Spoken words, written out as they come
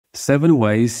7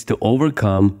 ways to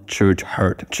overcome church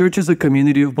hurt. Church is a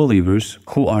community of believers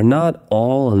who are not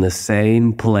all on the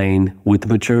same plane with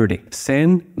maturity.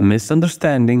 Sin,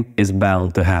 misunderstanding is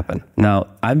bound to happen. Now,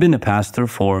 I've been a pastor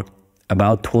for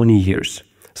about 20 years.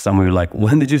 Some of you are like,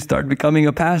 when did you start becoming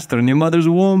a pastor? In your mother's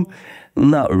womb?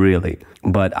 Not really.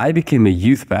 But I became a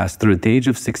youth pastor at the age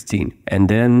of 16. And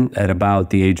then at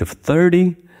about the age of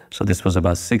 30, so this was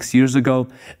about 6 years ago,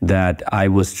 that I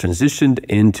was transitioned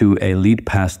into a lead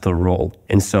pastor role.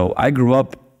 And so I grew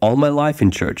up all my life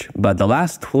in church, but the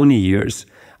last 20 years,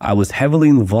 I was heavily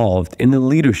involved in the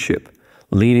leadership,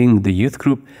 leading the youth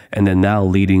group, and then now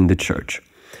leading the church.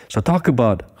 So talk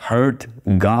about hurt,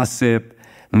 gossip,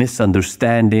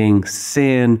 misunderstanding,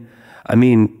 sin. I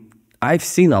mean, I've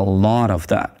seen a lot of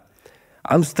that.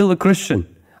 I'm still a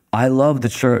Christian. I love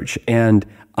the church and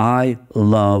I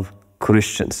love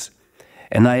Christians.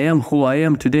 And I am who I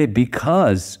am today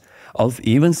because of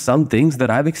even some things that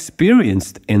I've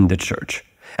experienced in the church.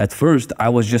 At first, I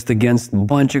was just against a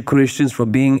bunch of Christians for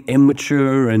being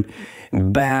immature and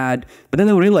bad. But then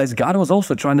I realized God was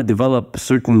also trying to develop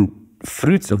certain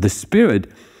fruits of the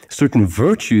Spirit, certain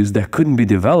virtues that couldn't be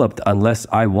developed unless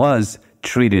I was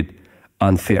treated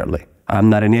unfairly. I'm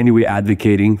not in any way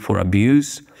advocating for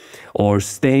abuse or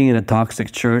staying in a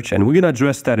toxic church, and we're going to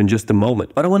address that in just a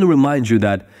moment. But I want to remind you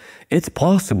that it's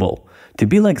possible to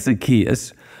be like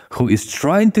Zacchaeus, who is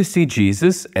trying to see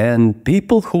Jesus, and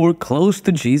people who were close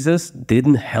to Jesus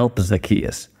didn't help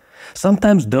Zacchaeus.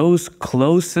 Sometimes those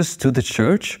closest to the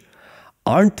church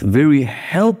aren't very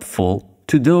helpful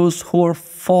to those who are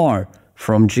far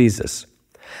from Jesus.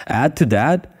 Add to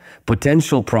that,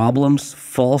 potential problems,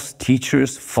 false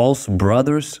teachers, false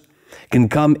brothers can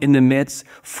come in the midst.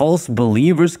 False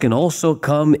believers can also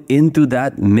come into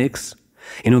that mix.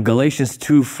 You know, Galatians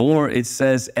 2:4, it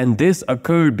says, and this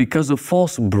occurred because of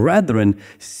false brethren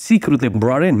secretly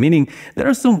brought in, meaning there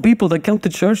are some people that come to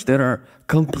church that are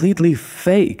completely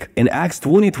fake. In Acts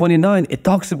 20:29, it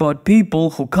talks about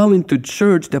people who come into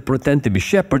church that pretend to be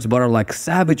shepherds but are like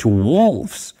savage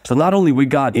wolves. So not only we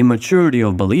got immaturity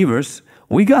of believers,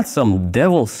 we got some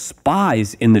devil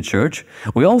spies in the church.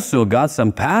 We also got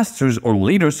some pastors or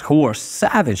leaders who are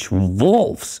savage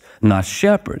wolves, not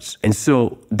shepherds. And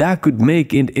so that could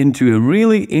make it into a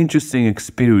really interesting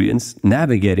experience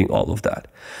navigating all of that.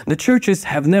 The churches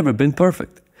have never been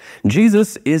perfect.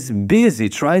 Jesus is busy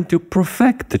trying to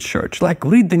perfect the church. Like,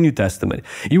 read the New Testament.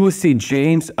 You will see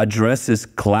James addresses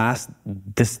class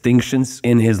distinctions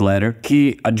in his letter.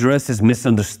 He addresses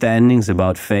misunderstandings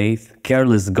about faith,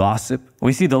 careless gossip.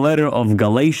 We see the letter of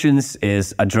Galatians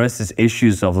addresses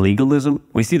issues of legalism.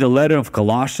 We see the letter of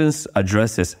Colossians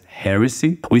addresses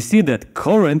heresy. We see that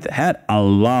Corinth had a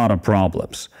lot of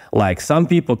problems. Like, some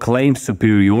people claim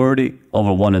superiority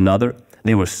over one another.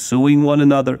 They were suing one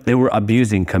another. They were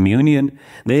abusing communion.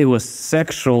 There was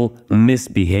sexual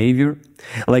misbehavior.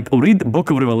 Like, read the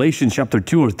book of Revelation chapter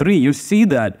 2 or 3. You see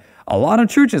that a lot of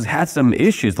churches had some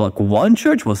issues. Like, one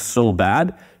church was so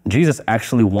bad, Jesus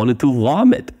actually wanted to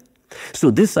vomit. So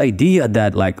this idea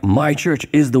that like my church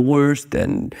is the worst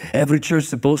and every church is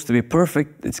supposed to be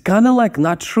perfect, it's kind of like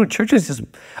not true. Churches is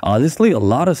honestly a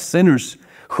lot of sinners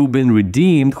who've been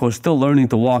redeemed, who are still learning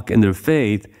to walk in their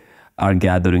faith, are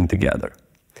gathering together.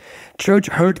 Church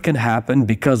hurt can happen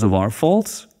because of our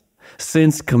faults,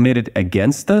 sins committed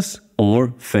against us,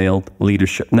 or failed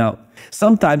leadership. Now,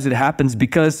 sometimes it happens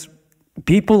because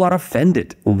people are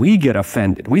offended. We get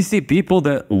offended. We see people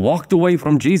that walked away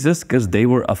from Jesus because they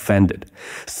were offended.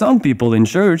 Some people in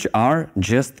church are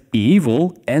just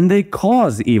evil and they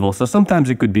cause evil. So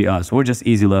sometimes it could be us. We're just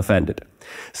easily offended.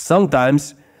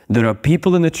 Sometimes there are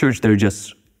people in the church that are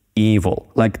just evil.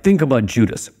 Like, think about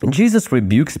Judas. Jesus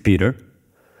rebukes Peter,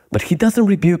 but he doesn't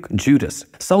rebuke Judas.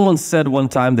 Someone said one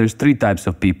time there's 3 types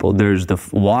of people. There's the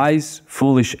wise,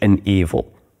 foolish, and evil.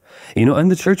 You know,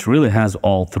 and the church really has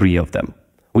all 3 of them.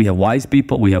 We have wise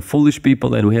people, we have foolish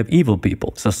people, and we have evil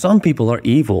people. So some people are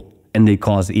evil and they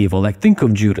cause evil. Like, think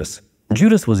of Judas.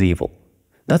 Judas was evil.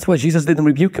 That's why Jesus didn't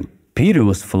rebuke him. Peter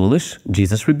was foolish.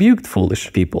 Jesus rebuked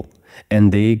foolish people.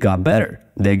 And they got better.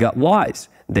 They got wise.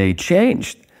 They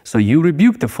changed. So you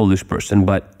rebuke the foolish person,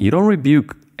 but you don't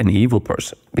rebuke an evil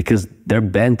person because they're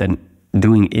bent and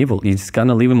doing evil. You just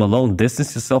kind of leave them alone,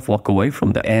 distance yourself, walk away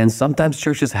from them. And sometimes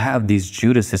churches have these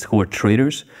Judases who are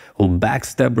traitors, who are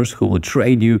backstabbers, who will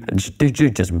trade you. They're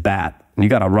just bad. You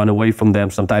got to run away from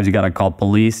them. Sometimes you got to call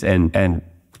police, and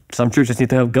some churches need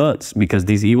to have guns because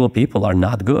these evil people are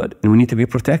not good and we need to be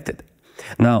protected.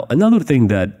 Now, another thing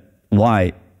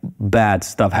why bad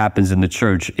stuff happens in the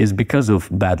church is because of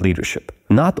bad leadership.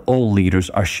 Not all leaders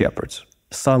are shepherds.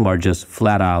 Some are just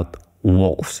flat out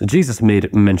wolves. Jesus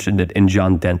mentioned it in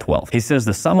John 10:12. He says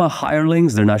that some are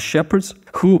hirelings, they're not shepherds,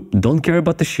 who don't care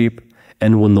about the sheep.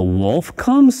 And when the wolf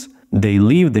comes, they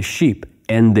leave the sheep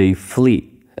and they flee.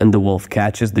 And the wolf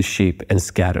catches the sheep and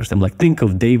scatters them. Like, think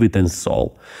of David and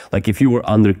Saul. Like, if you were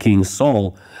under King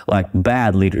Saul, like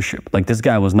bad leadership. Like, this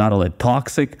guy was not only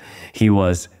toxic, he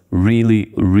was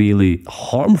really, really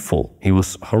harmful. He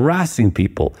was harassing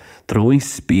people, throwing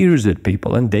spears at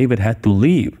people. And David had to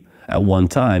leave at one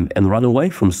time and run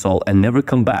away from Saul and never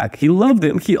come back. He loved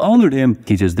him, he honored him,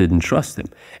 he just didn't trust him.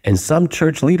 And some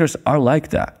church leaders are like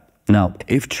that. Now,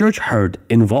 if church hurt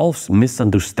involves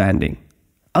misunderstanding,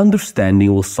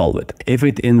 understanding will solve it. If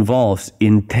it involves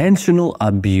intentional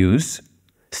abuse,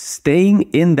 staying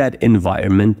in that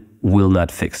environment will not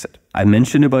fix it. I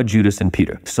mentioned about Judas and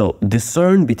Peter. So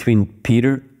discern between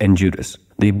Peter and Judas.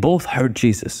 They both hurt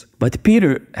Jesus, but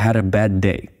Peter had a bad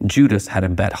day. Judas had a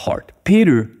bad heart.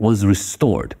 Peter was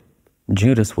restored.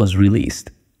 Judas was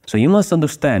released. So you must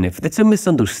understand, if it's a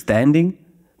misunderstanding,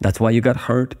 that's why you got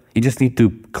hurt. You just need to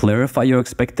clarify your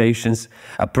expectations.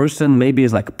 A person maybe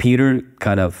is like Peter,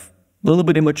 kind of a little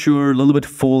bit immature, a little bit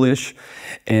foolish,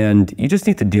 and you just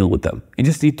need to deal with them. You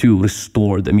just need to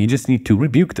restore them. You just need to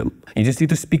rebuke them. You just need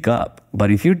to speak up.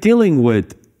 But if you're dealing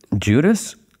with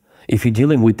Judas, if you're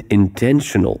dealing with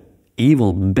intentional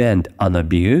evil bent on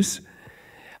abuse,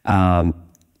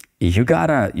 you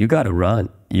gotta run.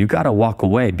 You gotta walk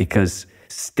away, because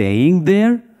staying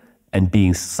there and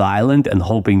being silent and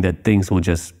hoping that things will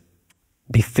just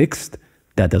be fixed,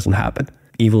 that doesn't happen.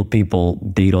 Evil people,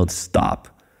 they don't stop.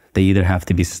 They either have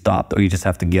to be stopped or you just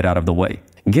have to get out of the way.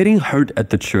 Getting hurt at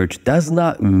the church does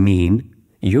not mean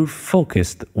your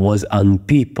focus was on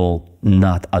people,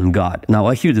 not on God. Now,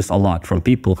 I hear this a lot from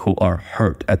people who are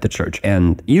hurt at the church,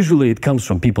 and usually it comes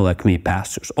from people like me,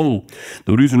 pastors. Oh,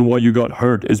 the reason why you got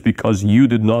hurt is because you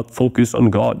did not focus on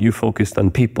God, you focused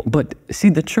on people. But see,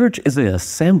 the church is an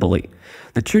assembly.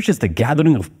 The church is the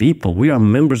gathering of people. We are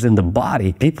members in the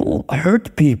body. People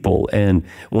hurt people, and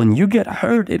when you get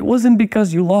hurt, it wasn't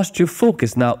because you lost your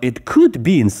focus. Now, it could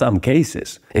be in some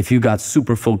cases if you got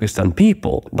super focused on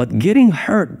people, but getting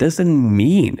hurt doesn't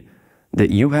mean that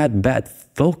you had bad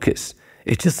focus.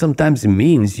 It just sometimes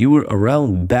means you were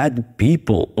around bad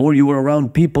people, or you were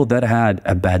around people that had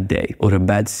a bad day or a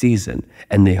bad season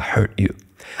and they hurt you.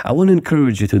 I want to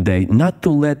encourage you today not to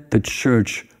let the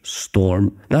church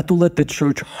storm, not to let the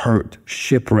church hurt,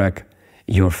 shipwreck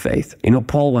your faith. You know,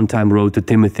 Paul one time wrote to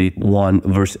Timothy 1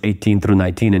 verse 18 through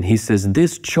 19, and he says,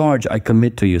 "This charge I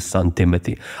commit to you, son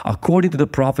Timothy, according to the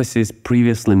prophecies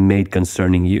previously made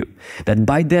concerning you, that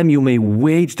by them you may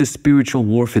wage the spiritual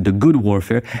warfare, the good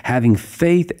warfare, having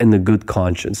faith and a good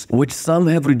conscience, which some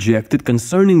have rejected,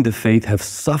 concerning the faith have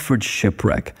suffered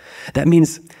shipwreck." That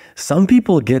means some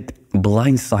people get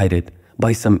blindsided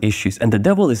by some issues, and the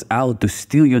devil is out to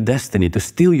steal your destiny, to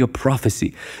steal your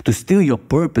prophecy, to steal your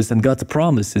purpose and God's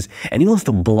promises, and he wants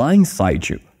to blindside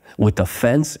you with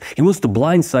offense. He wants to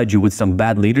blindside you with some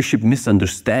bad leadership,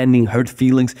 misunderstanding, hurt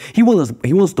feelings. He wants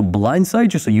to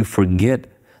blindside you so you forget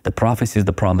the prophecies,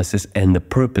 the promises, and the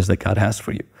purpose that God has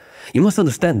for you. You must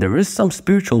understand there is some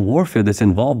spiritual warfare that's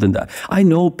involved in that. I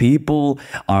know people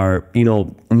are,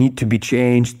 need to be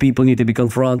changed. People need to be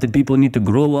confronted. People need to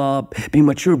grow up, be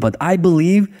mature. But I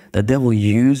believe the devil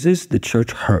uses the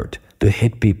church hurt to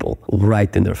hit people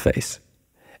right in their face.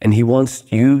 And he wants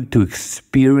you to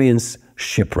experience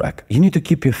shipwreck. You need to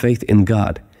keep your faith in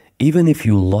God, even if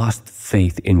you lost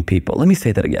faith in people. Let me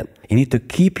say that again. You need to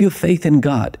keep your faith in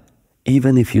God,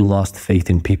 even if you lost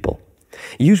faith in people.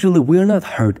 Usually we're not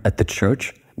hurt at the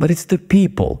church, but it's the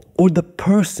people or the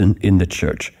person in the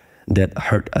church that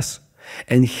hurt us.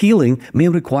 And healing may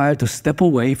require to step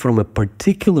away from a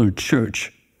particular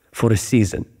church for a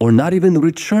season, or not even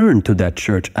return to that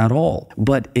church at all.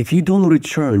 But if you don't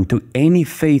return to any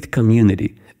faith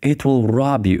community, it will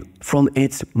rob you from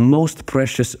its most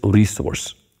precious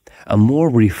resource, a more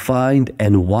refined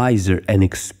and wiser and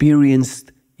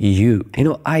experienced you.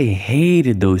 I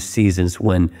hated those seasons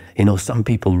when, some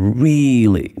people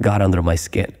really got under my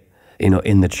skin,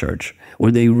 in the church,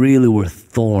 where they really were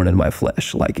thorn in my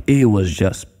flesh. Like, it was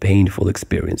just painful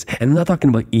experience. And I'm not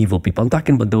talking about evil people. I'm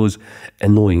talking about those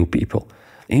annoying people,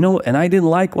 and I didn't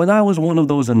like when I was one of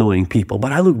those annoying people.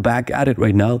 But I look back at it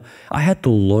right now, I had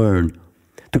to learn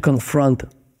to confront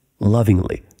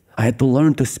lovingly. I had to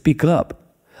learn to speak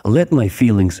up, let my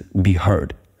feelings be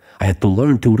heard. I had to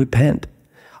learn to repent.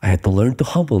 I had to learn to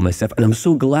humble myself. And I'm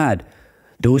so glad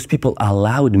those people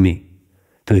allowed me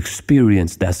to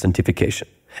experience that sanctification.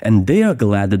 And they are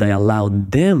glad that I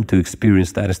allowed them to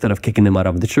experience that instead of kicking them out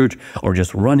of the church or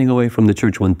just running away from the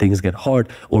church when things get hard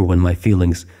or when my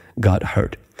feelings got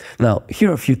hurt. Now, here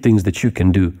are a few things that you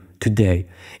can do today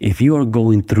if you are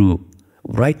going through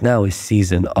right now a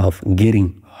season of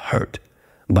getting hurt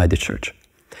by the church.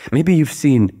 Maybe you've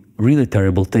seen really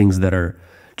terrible things that are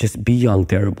just beyond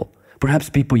terrible. Perhaps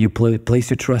people you place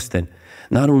your trust in,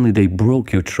 not only they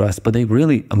broke your trust, but they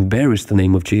really embarrassed the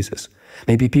name of Jesus.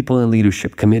 Maybe people in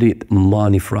leadership committed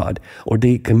money fraud, or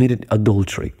they committed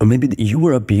adultery, or maybe you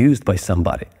were abused by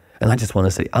somebody. And I just want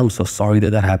to say, I'm so sorry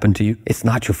that that happened to you. It's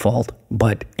not your fault,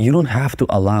 but you don't have to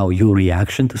allow your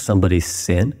reaction to somebody's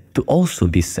sin to also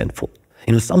be sinful.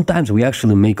 You know, sometimes we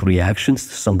actually make reactions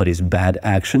to somebody's bad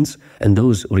actions, and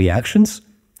those reactions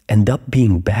end up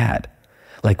being bad.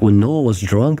 Like when Noah was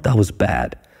drunk, that was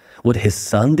bad. What his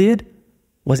son did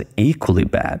was equally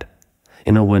bad.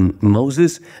 You know, when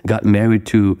Moses got married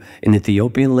to an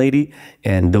Ethiopian lady,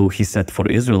 and though he said for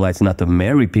Israelites not to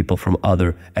marry people from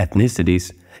other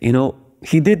ethnicities, you know,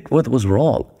 he did what was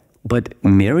wrong. But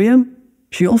Miriam,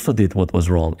 she also did what was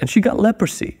wrong, and she got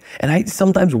leprosy. And I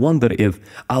sometimes wonder if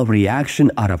our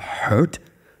reaction out of hurt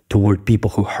toward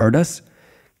people who hurt us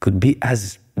could be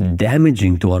as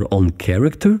damaging to our own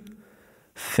character,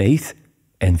 faith,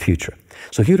 and future.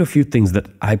 So here are a few things that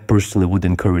I personally would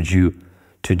encourage you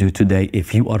to do today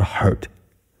if you are hurt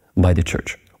by the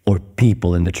church or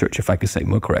people in the church, if I could say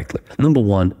more correctly. Number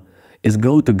one is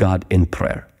go to God in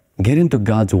prayer. Get into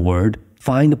God's word.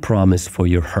 Find a promise for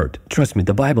your hurt. Trust me,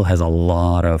 the Bible has a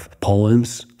lot of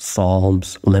poems,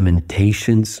 psalms,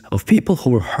 lamentations of people who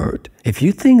were hurt. If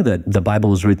you think that the Bible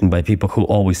was written by people who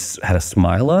always had a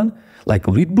smile on, like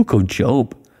read book of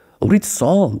Job, read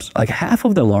Psalms. Like half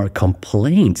of them are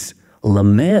complaints,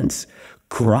 laments,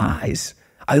 cries.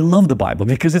 I love the Bible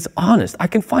because it's honest. I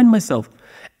can find myself.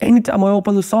 Anytime I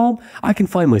open the Psalm, I can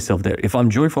find myself there. If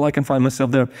I'm joyful, I can find myself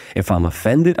there. If I'm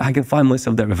offended, I can find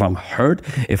myself there. If I'm hurt,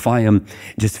 if I am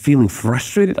just feeling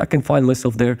frustrated, I can find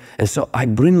myself there. And so I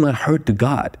bring my hurt to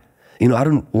God. You know, I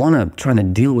don't want to try to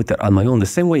deal with it on my own. The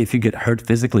same way if you get hurt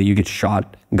physically, you get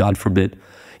shot, God forbid.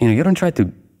 You know, you don't try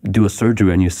to do a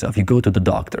surgery on yourself. You go to the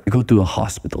doctor. You go to a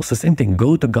hospital. It's the same thing.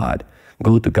 Go to God.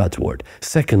 Go to God's word.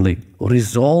 Secondly,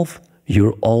 resolve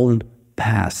your own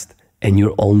past and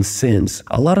your own sins.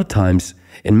 A lot of times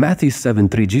in Matthew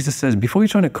 7:3, Jesus says, before you're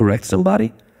trying to correct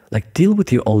somebody, like deal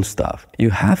with your own stuff. You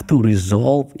have to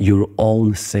resolve your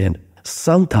own sin.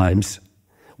 Sometimes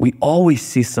we always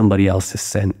see somebody else's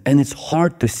sin, and it's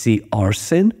hard to see our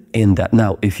sin in that.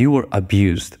 Now, if you were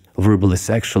abused verbally,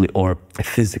 sexually, or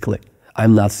physically,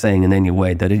 I'm not saying in any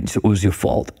way that it was your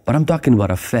fault, but I'm talking about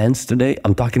offense today.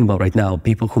 I'm talking about right now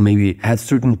people who maybe had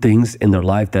certain things in their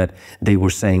life that they were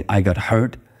saying, I got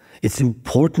hurt. It's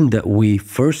important that we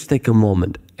first take a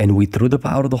moment and we, through the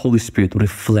power of the Holy Spirit,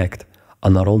 reflect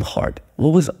on our own heart.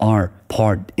 What was our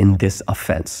part in this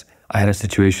offense? I had a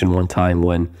situation one time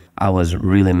when I was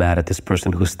really mad at this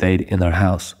person who stayed in our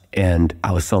house, and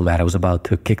I was so mad I was about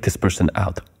to kick this person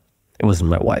out. It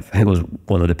wasn't my wife. It was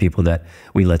one of the people that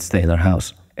we let stay in our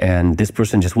house. And this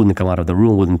person just wouldn't come out of the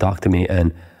room, wouldn't talk to me.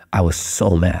 And I was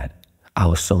so mad. I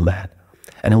was so mad.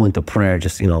 And I went to prayer,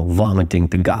 just, vomiting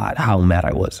to God how mad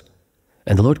I was.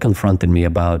 And the Lord confronted me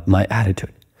about my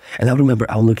attitude. And I remember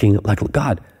I was looking like,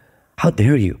 God, how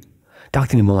dare you talk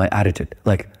to me about my attitude?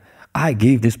 Like, I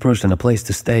gave this person a place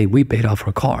to stay. We paid off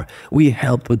her car. We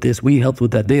helped with this. We helped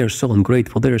with that. They are so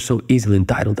ungrateful. They are so easily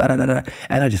entitled. Da, da, da, da.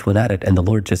 And I just went at it. And the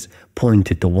Lord just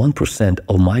pointed to 1%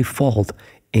 of my fault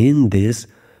in this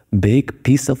big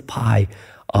piece of pie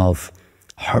of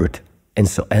hurt. And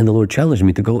the Lord challenged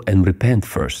me to go and repent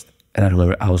first. And I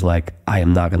remember I was like, I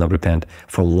am not going to repent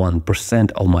for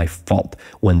 1% of my fault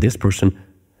when this person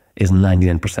is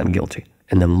 99% guilty.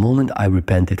 And the moment I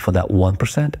repented for that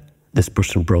 1%, this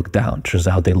person broke down. Turns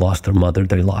out they lost their mother,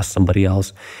 they lost somebody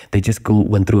else. They just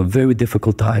went through a very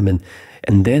difficult time.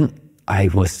 And then I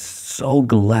was so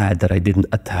glad that I didn't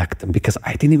attack them because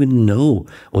I didn't even know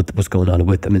what was going on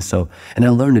with them. And I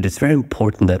learned that it's very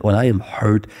important that when I am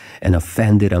hurt and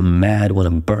offended, I'm mad, want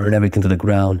to burn everything to the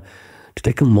ground, to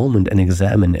take a moment and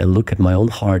examine and look at my own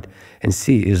heart and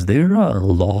see, is there a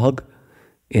log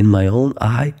in my own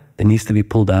eye that needs to be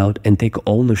pulled out, and take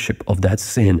ownership of that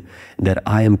sin that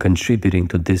I am contributing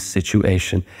to this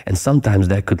situation. And sometimes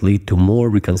that could lead to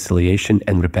more reconciliation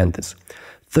and repentance.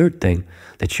 Third thing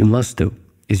that you must do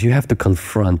is you have to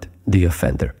confront the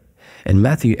offender. In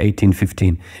Matthew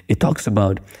 18:15, it talks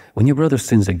about when your brother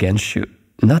sins against you,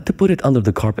 not to put it under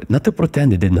the carpet, not to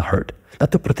pretend it didn't hurt,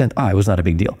 not to pretend, it was not a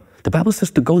big deal. The Bible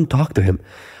says to go and talk to him.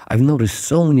 I've noticed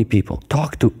so many people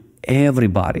talk to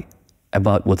everybody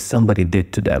about what somebody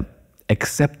did to them,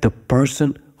 except the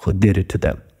person who did it to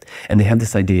them. And they have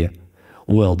this idea,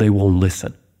 well, they won't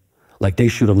listen. Like they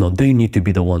should have known. They need to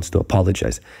be the ones to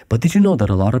apologize. But did you know that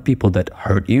a lot of people that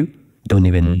hurt you don't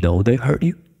even know they hurt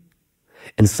you?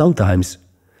 And sometimes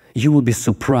you will be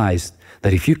surprised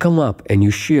that if you come up and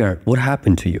you share what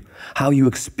happened to you, how you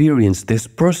experienced this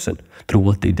person through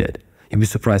what they did, you'll be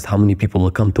surprised how many people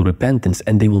will come to repentance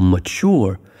and they will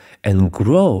mature and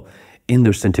grow in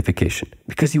their sanctification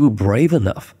because you were brave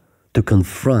enough to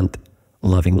confront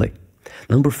lovingly.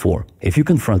 Number 4, if you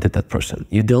confronted that person,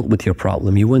 you dealt with your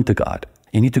problem, you went to God,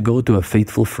 you need to go to a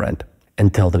faithful friend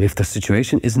and tell them if the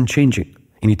situation isn't changing,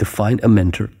 you need to find a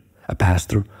mentor, a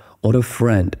pastor, or a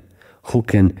friend who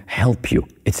can help you.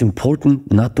 It's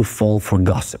important not to fall for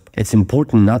gossip. It's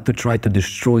important not to try to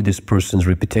destroy this person's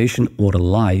reputation or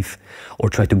life or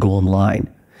try to go online.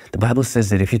 The Bible says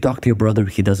that if you talk to your brother,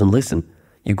 he doesn't listen,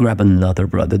 you grab another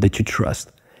brother that you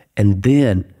trust, and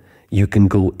then you can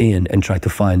go in and try to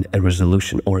find a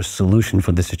resolution or a solution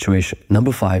for the situation.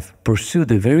 Number 5, pursue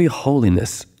the very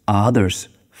holiness others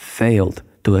failed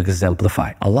to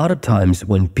exemplify. A lot of times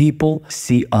when people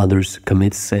see others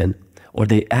commit sin or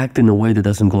they act in a way that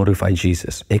doesn't glorify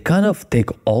Jesus, they kind of take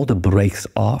all the brakes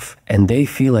off and they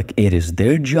feel like it is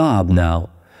their job now,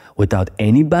 without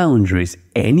any boundaries,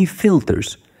 any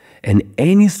filters, and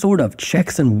any sort of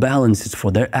checks and balances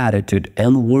for their attitude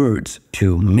and words,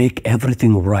 to make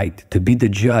everything right, to be the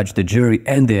judge, the jury,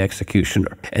 and the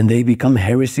executioner. And they become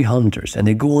heresy hunters and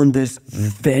they go on this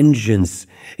vengeance,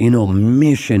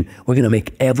 mission. We're gonna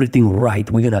make everything right.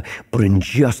 We're gonna bring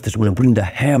justice. We're gonna bring the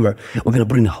hammer. We're gonna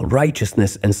bring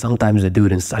righteousness. And sometimes they do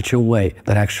it in such a way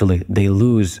that actually they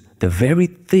lose the very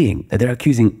thing that they're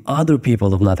accusing other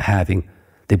people of not having.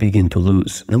 They begin to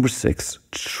lose. Number 6,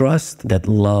 trust that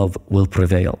love will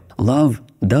prevail. Love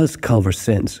does cover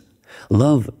sins.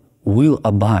 Love will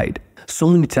abide. So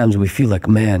many times we feel like,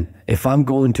 man, if I'm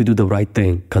going to do the right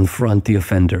thing, confront the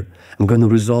offender, I'm going to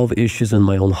resolve issues in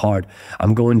my own heart,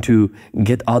 I'm going to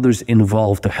get others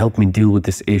involved to help me deal with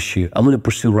this issue, I'm going to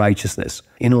pursue righteousness.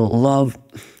 Love,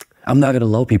 I'm not going to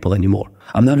love people anymore.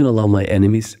 I'm not going to love my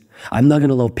enemies. I'm not going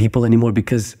to love people anymore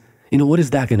because, what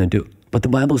is that going to do? But the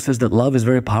Bible says that love is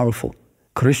very powerful.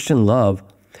 Christian love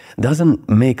doesn't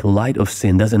make light of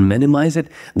sin, doesn't minimize it,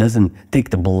 doesn't take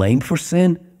the blame for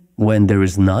sin when there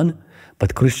is none.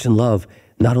 But Christian love,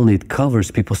 not only it covers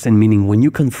people's sin, meaning when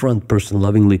you confront a person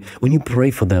lovingly, when you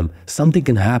pray for them, something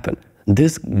can happen.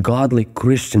 This godly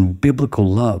Christian biblical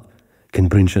love can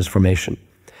bring transformation.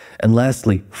 And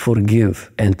lastly,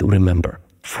 forgive and remember.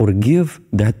 Forgive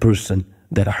that person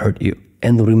that hurt you.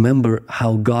 And remember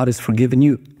how God has forgiven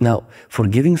you. Now,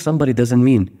 forgiving somebody doesn't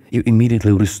mean you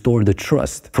immediately restore the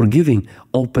trust. Forgiving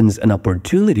opens an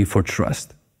opportunity for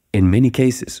trust. In many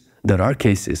cases, there are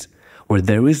cases where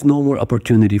there is no more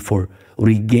opportunity for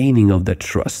regaining of that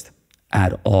trust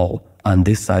at all on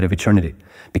this side of eternity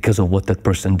because of what that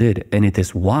person did. And it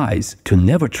is wise to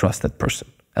never trust that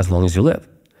person as long as you live.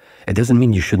 It doesn't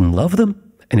mean you shouldn't love them,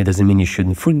 and it doesn't mean you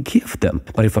shouldn't forgive them.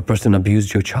 But if a person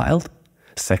abused your child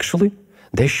sexually,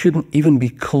 they shouldn't even be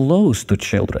close to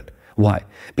children. Why?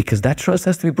 Because that trust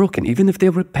has to be broken. Even if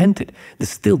they've repented,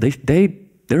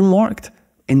 they're marked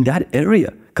in that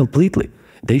area completely.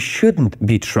 They shouldn't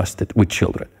be trusted with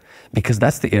children because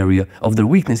that's the area of their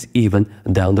weakness even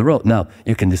down the road. Now,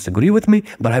 you can disagree with me,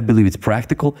 but I believe it's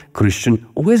practical Christian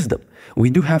wisdom. We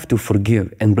do have to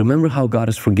forgive and remember how God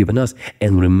has forgiven us,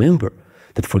 and remember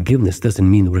that forgiveness doesn't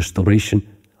mean restoration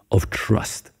of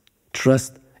trust.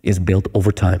 Trust is built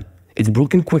over time. It's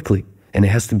broken quickly, and it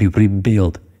has to be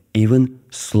rebuilt even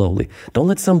slowly. Don't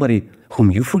let somebody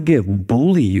whom you forgive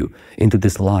bully you into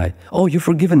this lie. Oh, you've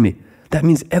forgiven me. That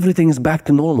means everything is back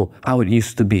to normal, how it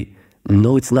used to be.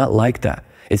 No, it's not like that.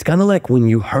 It's kind of like when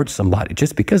you hurt somebody.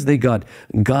 Just because they got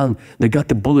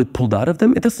the bullet pulled out of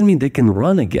them, it doesn't mean they can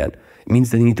run again. It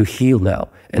means they need to heal now.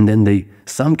 And then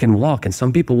some can walk, and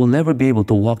some people will never be able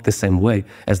to walk the same way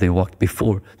as they walked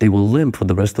before. They will limp for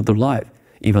the rest of their life,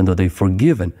 even though they've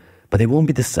forgiven. But they won't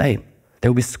be the same. There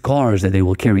will be scars that they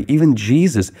will carry. Even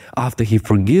Jesus, after he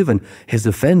forgiven his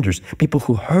offenders, people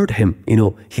who hurt him,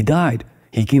 he died,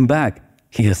 he came back,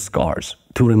 he has scars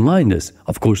to remind us,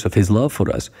 of course, of his love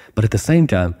for us. But at the same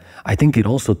time, I think it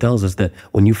also tells us that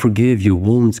when you forgive, your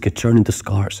wounds get turned into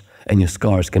scars, and your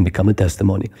scars can become a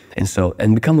testimony.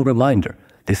 And become a reminder,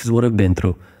 this is what I've been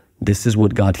through. This is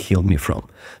what God healed me from.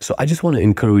 So I just want to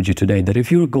encourage you today that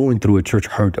if you're going through a church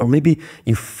hurt, or maybe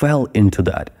you fell into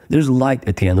that, there's light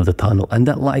at the end of the tunnel. And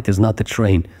that light is not the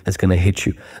train that's going to hit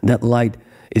you. That light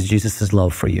is Jesus'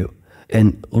 love for you.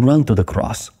 And run to the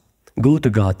cross. Go to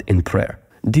God in prayer.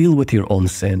 Deal with your own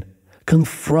sin.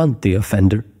 Confront the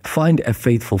offender. Find a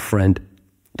faithful friend.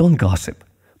 Don't gossip.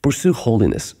 Pursue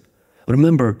holiness.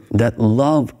 Remember that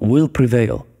love will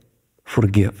prevail.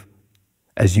 Forgive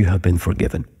as you have been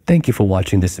forgiven. Thank you for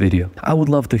watching this video. I would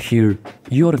love to hear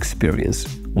your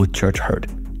experience with church hurt.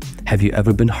 Have you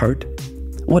ever been hurt?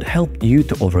 What helped you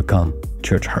to overcome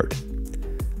church hurt?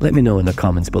 Let me know in the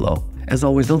comments below. As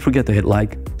always, don't forget to hit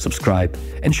like, subscribe,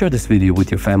 and share this video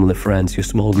with your family, friends, your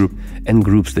small group, and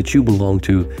groups that you belong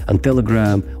to on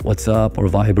Telegram, WhatsApp, or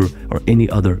Viber, or any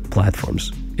other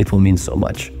platforms. It will mean so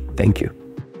much. Thank you.